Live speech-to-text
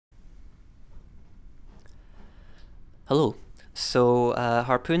Hello.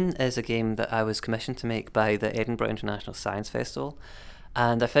 Harpoon is a game that I was commissioned to make by the Edinburgh International Science Festival,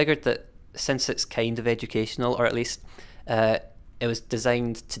 and I figured that since it's kind of educational, or at least it was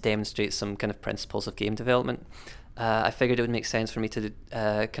designed to demonstrate some kind of principles of game development, I figured it would make sense for me to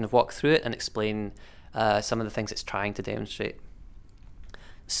kind of walk through it and explain some of the things it's trying to demonstrate.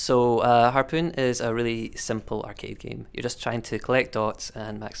 Harpoon is a really simple arcade game. You're just trying to collect dots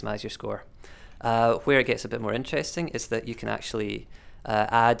and maximize your score. Where it gets a bit more interesting is that you can actually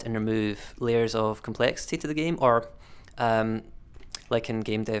add and remove layers of complexity to the game, or like in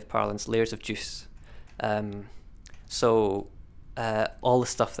game dev parlance, layers of juice. All the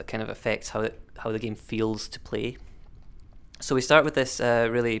stuff that kind of affects how the game feels to play. So we start with this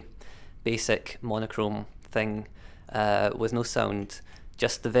really basic monochrome thing with no sound,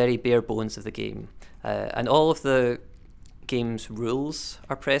 just the very bare bones of the game, and all of the game's rules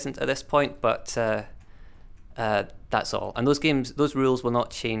are present at this point, but that's all. And those rules will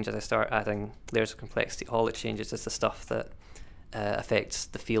not change as I start adding layers of complexity. All it changes is the stuff that affects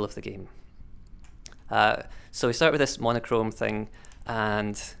the feel of the game. So we start with this monochrome thing,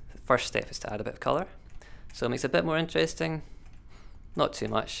 and the first step is to add a bit of color. So it makes it a bit more interesting, not too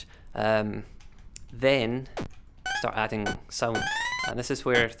much. Then start adding sound, and this is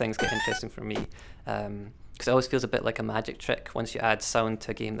where things get interesting for me. Because it always feels a bit like a magic trick once you add sound to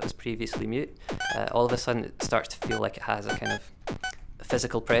a game that was previously mute. All of a sudden it starts to feel like it has a kind of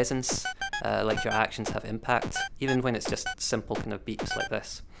physical presence, like your actions have impact, even when it's just simple kind of beeps like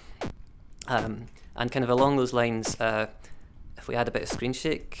this. And kind of along those lines, if we add a bit of screen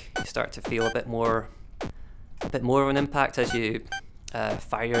shake, you start to feel a bit more of an impact as you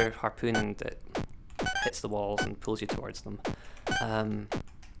fire your harpoon and it hits the walls and pulls you towards them.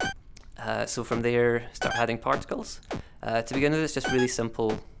 So from there, start adding particles. To begin with, it's just really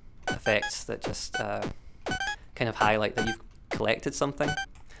simple effects that just kind of highlight that you've collected something,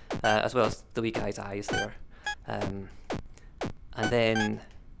 as well as the wee guy's eyes there. And then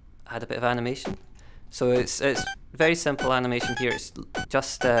add a bit of animation. So it's very simple animation here. It's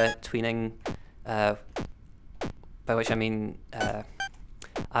just tweening, by which I mean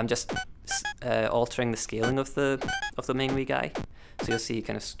I'm just altering the scaling of the main wee guy. So you'll see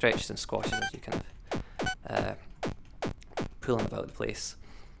kind of stretches and squashes as you kind of pull him about the place.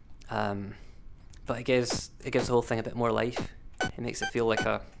 But it gives the whole thing a bit more life. It makes it feel like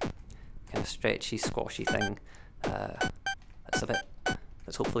a kind of stretchy, squashy thing. That's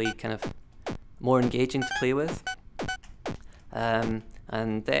hopefully kind of more engaging to play with. And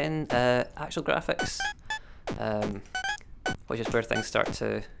then actual graphics, which is where things start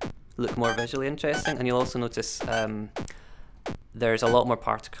to look more visually interesting. And you'll also notice there's a lot more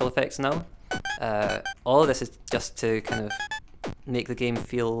particle effects now. All of this is just to kind of make the game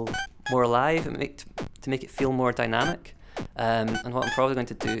feel more alive and to make it feel more dynamic. And what I'm probably going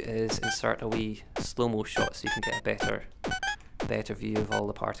to do is insert a wee slow-mo shot so you can get a better view of all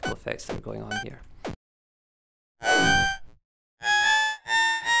the particle effects that are going on here.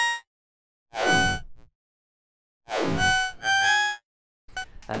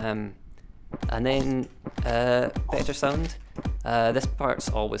 And then better sound. This part's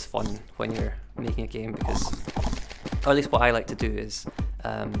always fun when you're making a game, because, or at least what I like to do is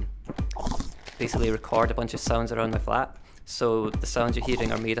basically record a bunch of sounds around my flat. So the sounds you're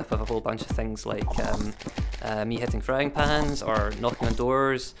hearing are made up of a whole bunch of things like me hitting frying pans or knocking on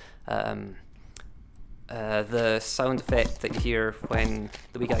doors. The sound effect that you hear when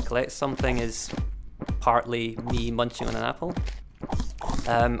the wee guy collects something is partly me munching on an apple.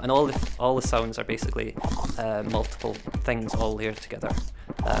 And all the sounds are basically multiple things all layered together,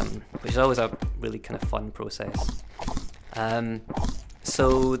 which is always a really kind of fun process.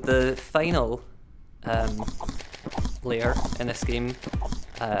 So the final layer in this game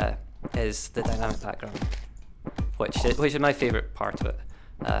is the dynamic background, which is my favourite part of it,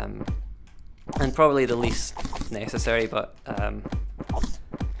 and probably the least necessary, but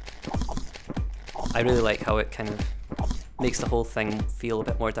I really like how it kind of makes the whole thing feel a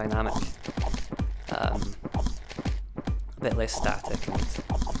bit more dynamic, a bit less static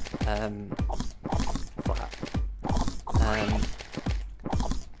and flat.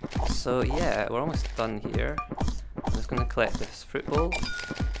 So yeah, we're almost done here. I'm just going to collect this fruit bowl,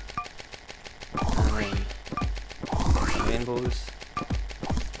 and then some rainbows,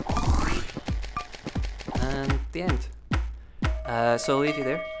 and the end. So I'll leave you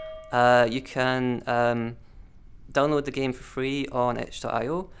there. You can download the game for free on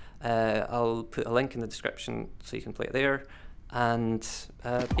itch.io. I'll put a link in the description so you can play it there. And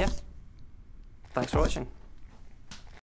yeah, thanks for watching.